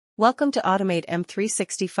Welcome to Automate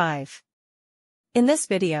M365. In this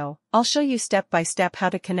video, I'll show you step by step how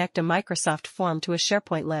to connect a Microsoft form to a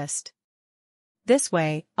SharePoint list. This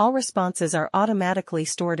way, all responses are automatically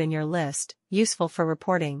stored in your list, useful for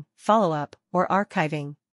reporting, follow-up, or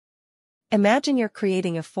archiving. Imagine you're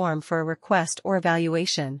creating a form for a request or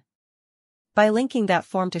evaluation. By linking that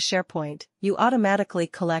form to SharePoint, you automatically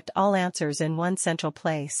collect all answers in one central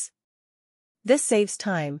place. This saves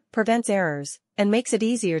time, prevents errors, and makes it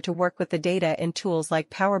easier to work with the data in tools like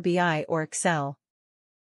Power BI or Excel.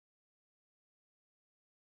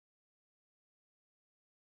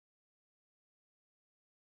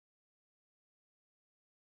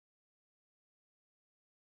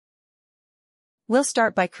 We'll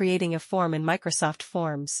start by creating a form in Microsoft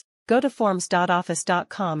Forms. Go to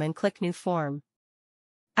forms.office.com and click New Form.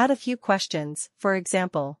 Add a few questions, for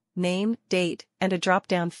example, name, date, and a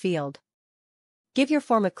drop-down field. Give your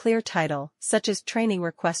form a clear title, such as Training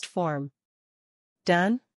Request Form.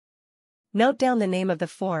 Done? Note down the name of the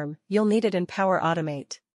form, you'll need it in Power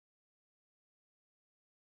Automate.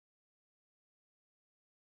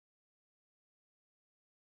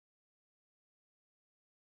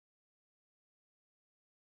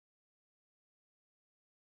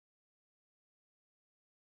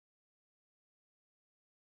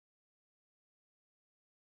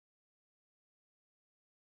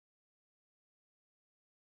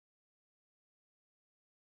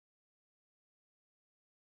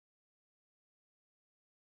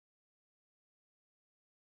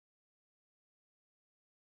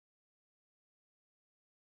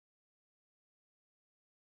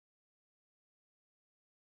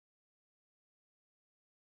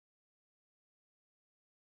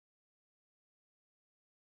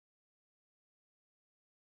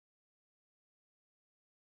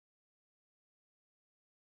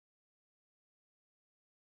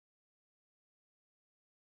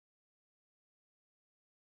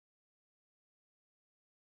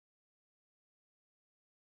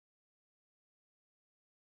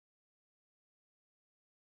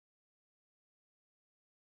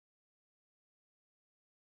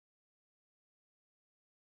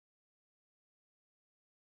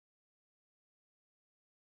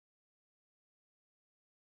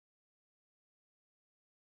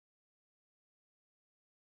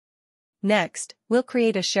 Next, we'll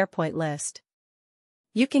create a SharePoint list.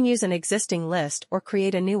 You can use an existing list or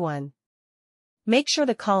create a new one. Make sure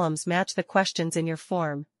the columns match the questions in your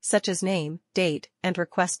form, such as name, date, and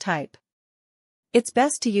request type. It's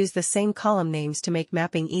best to use the same column names to make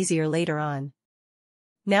mapping easier later on.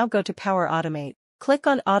 Now go to Power Automate. Click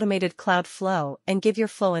on Automated Cloud Flow and give your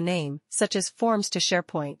flow a name, such as Forms to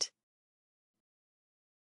SharePoint.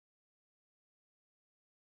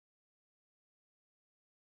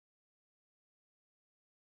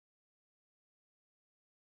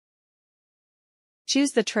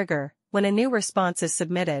 Choose the trigger, when a new response is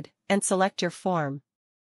submitted, and select your form.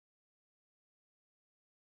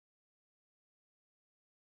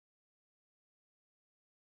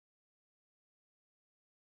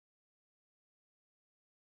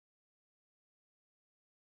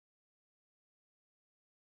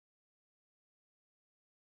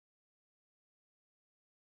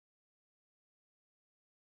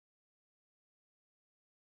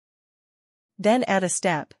 Then add a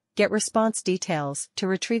step, Get Response Details, to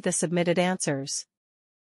retrieve the submitted answers.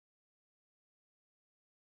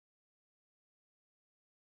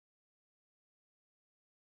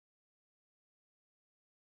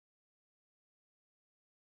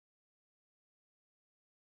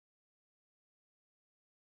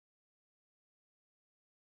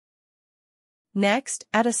 Next,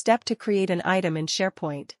 add a step to create an item in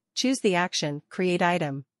SharePoint. Choose the action, Create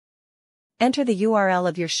Item. Enter the URL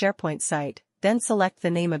of your SharePoint site, then select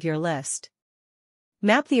the name of your list.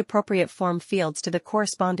 Map the appropriate form fields to the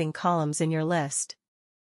corresponding columns in your list.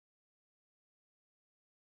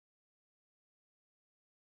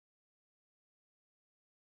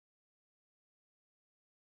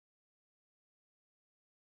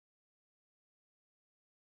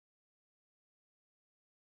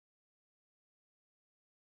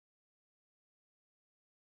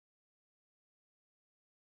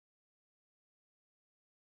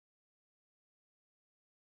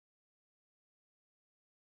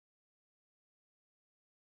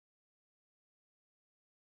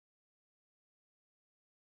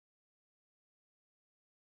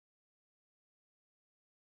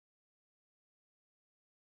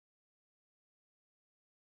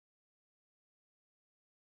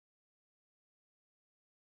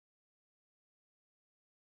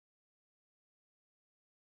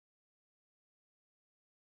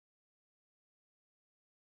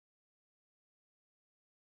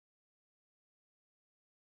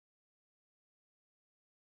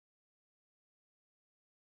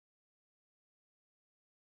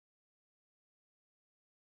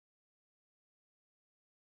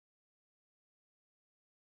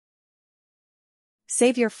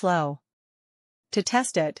 Save your flow. To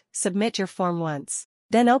test it, submit your form once.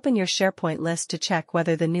 Then open your SharePoint list to check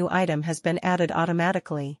whether the new item has been added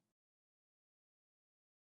automatically.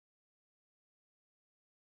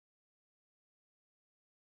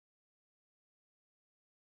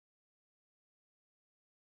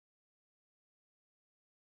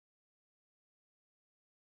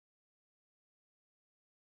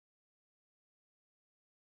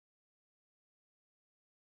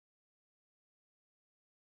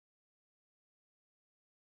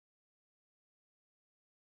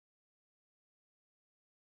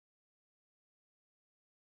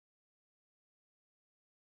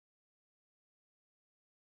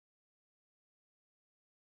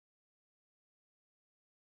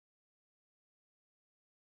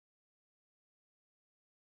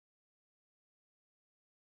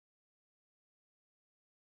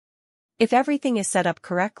 If everything is set up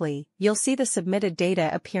correctly, you'll see the submitted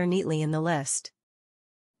data appear neatly in the list.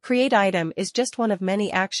 Create item is just one of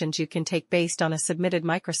many actions you can take based on a submitted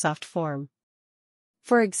Microsoft form.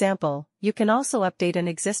 For example, you can also update an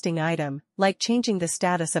existing item, like changing the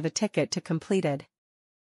status of a ticket to completed.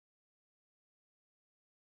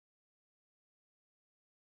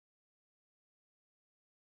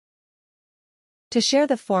 To share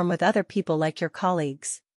the form with other people like your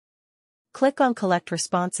colleagues, click on Collect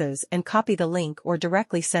Responses and copy the link or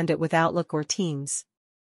directly send it with Outlook or Teams.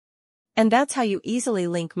 And that's how you easily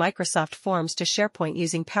link Microsoft Forms to SharePoint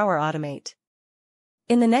using Power Automate.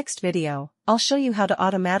 In the next video, I'll show you how to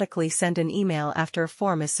automatically send an email after a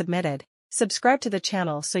form is submitted. Subscribe to the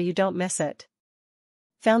channel so you don't miss it.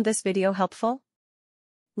 Found this video helpful?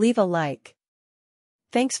 Leave a like.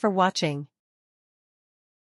 Thanks for watching.